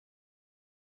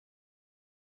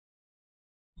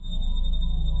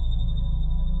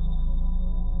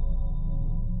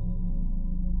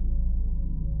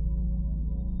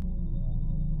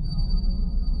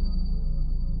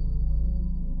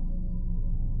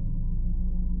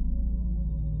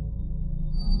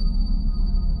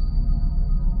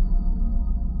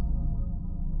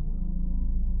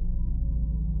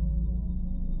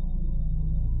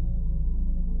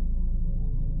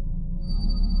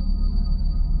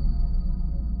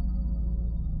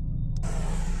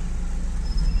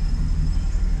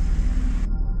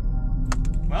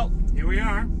we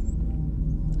are.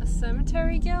 A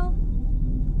cemetery, Gill?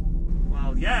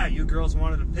 Well, yeah, you girls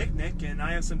wanted a picnic, and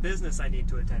I have some business I need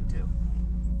to attend to.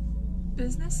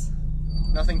 Business?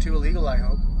 Nothing too illegal, I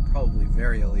hope. Probably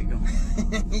very illegal.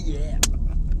 Yeah.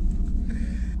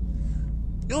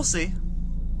 You'll see.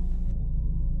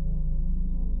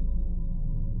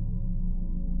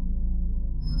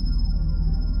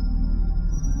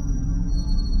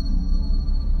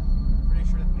 Pretty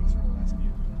sure that makes her a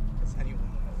lesbian. Because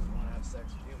anyone that would want to have sex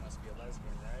with you must be a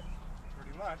lesbian, right?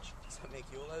 Pretty much. Does that make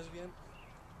you a lesbian?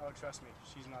 Oh, trust me,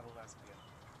 she's not a lesbian.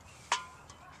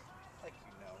 Like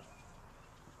you know.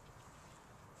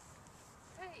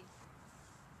 Hey.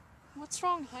 What's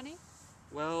wrong, honey?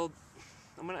 Well,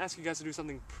 I'm gonna ask you guys to do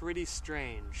something pretty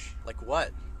strange. Like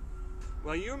what?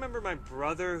 Well, you remember my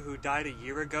brother who died a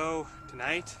year ago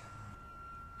tonight?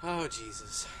 Oh,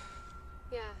 Jesus.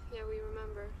 Yeah, we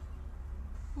remember.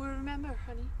 We remember,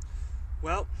 honey.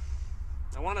 Well,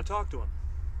 I want to talk to him.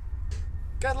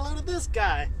 Got a load of this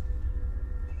guy.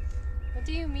 What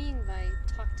do you mean by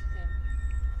talk to him?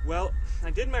 Well,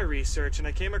 I did my research and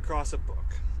I came across a book.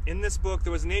 In this book,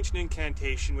 there was an ancient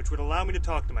incantation which would allow me to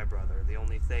talk to my brother. The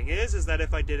only thing is that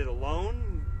if I did it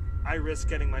alone, I risk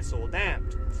getting my soul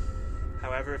damned.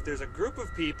 However, if there's a group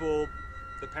of people,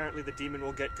 apparently the demon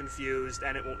will get confused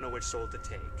and it won't know which soul to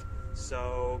take.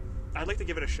 So, I'd like to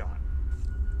give it a shot.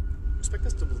 Expect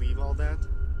us to believe all that?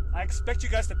 I expect you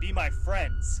guys to be my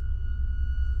friends.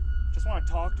 Just want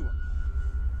to talk to him.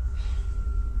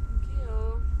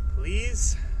 Gill.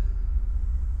 Please?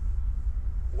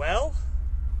 Well?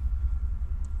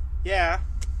 Yeah.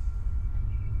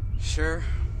 Sure.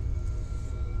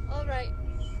 All right.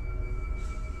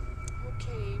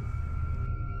 Okay.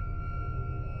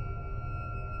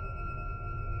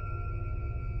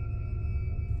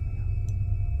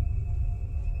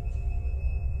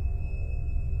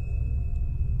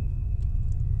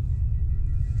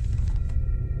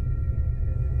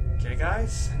 Okay,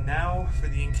 guys, and now for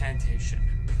the incantation.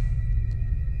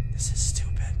 This is stupid.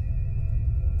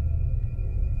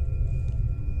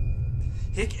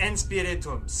 Hic en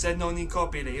spiritum, sed non in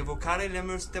copere evocare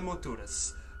lemus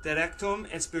demoturus, directum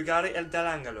expurgare el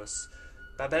dalangalos,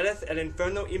 babeleth el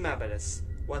inferno imabilis,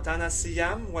 watana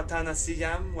siam, watana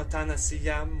siam, watana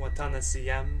siam, watana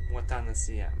siam, watana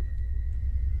siam.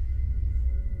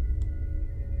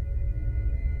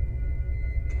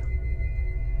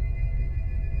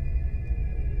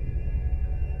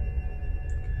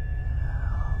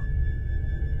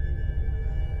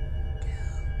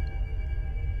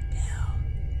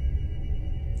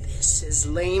 This is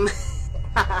lame.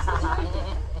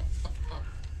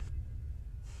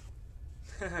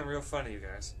 Real funny, you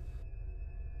guys.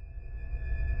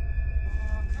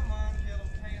 Oh, come on, Gill,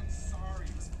 okay? I'm sorry.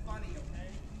 It was funny, okay?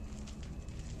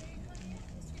 Hey, honey, at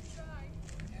least we tried.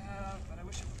 Yeah, but I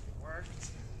wish it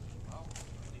worked. Well,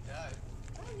 he died.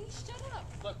 Honey, shut up.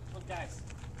 Look, guys.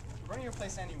 We're running your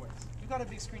place anyways. You got a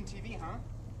big screen TV, huh?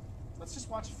 Let's just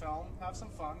watch a film, have some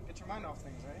fun, get your mind off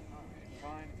things, right? Alright,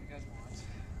 fine, if you guys want.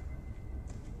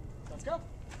 Let's go.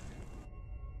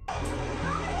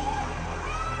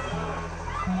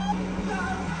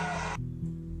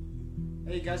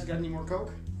 Hey, you guys got any more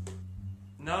Coke?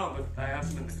 No, but I have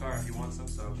some in the car if you want some,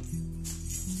 so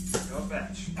go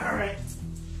fetch. All right.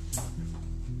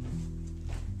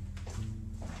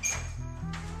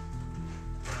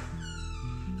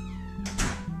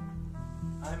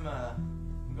 I'm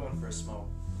going for a smoke.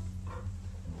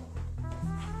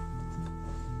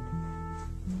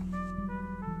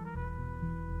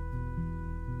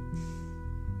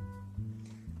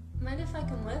 Mind if I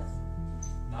come with?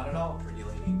 Not at all, pretty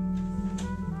lady.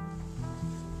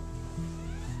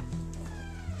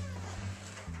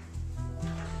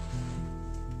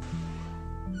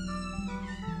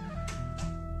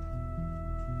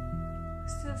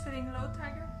 Still feeling low,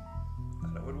 Tiger?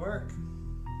 That would work.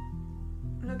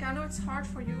 Look, I know it's hard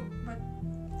for you, but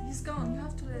he's gone. You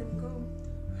have to let him go.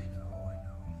 I know.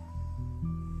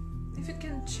 If it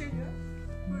can cheer you up,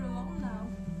 we're alone now.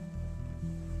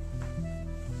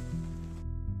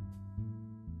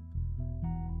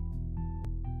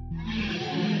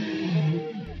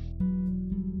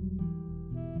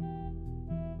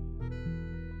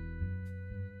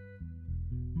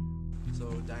 So,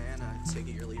 Diana, I take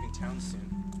it you're leaving town soon.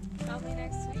 Probably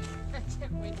next week. I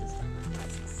can't wait to start my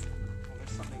classes. Well,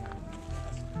 there's something I need to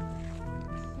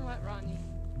ask. What, Ronnie?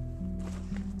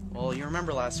 Well, you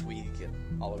remember last week at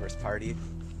Oliver's party?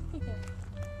 Yeah.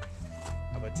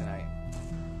 How about tonight?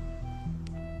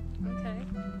 Okay.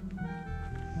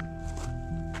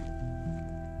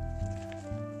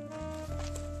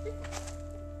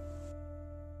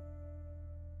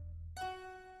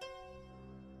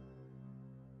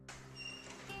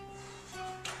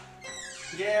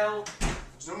 Gill.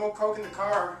 There's no more Coke in the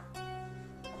car.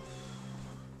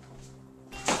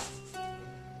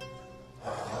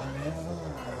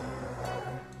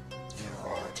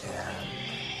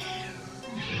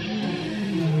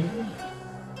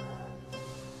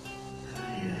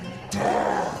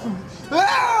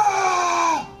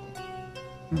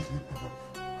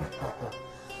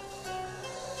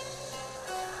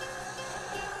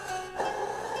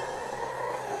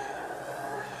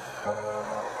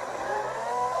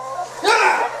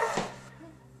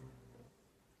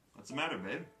 What's the matter,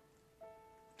 babe?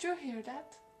 Did you hear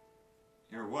that?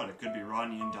 Hear what? It could be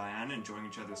Rodney and Diana enjoying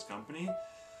each other's company.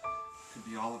 Could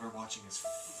be Oliver watching his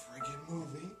friggin'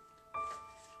 movie.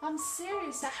 I'm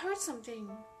serious. I heard something.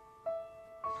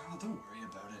 Oh, don't worry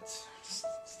about it. Just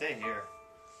stay here.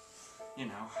 You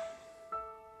know,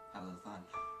 have a little fun.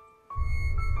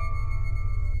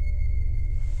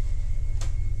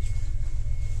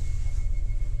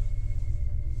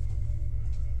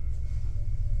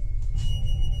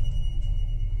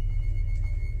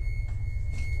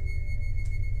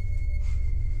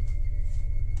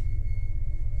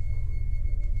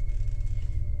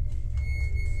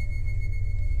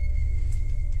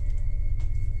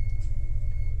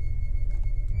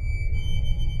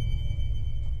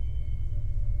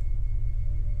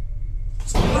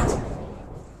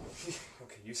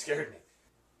 You scared me.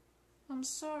 I'm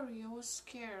sorry. I was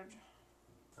scared.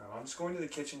 Oh, I'm just going to the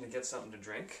kitchen to get something to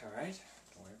drink, alright?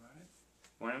 Don't worry about it.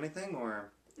 Want anything,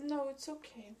 or...? No, it's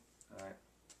okay. Alright.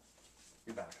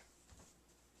 Be back.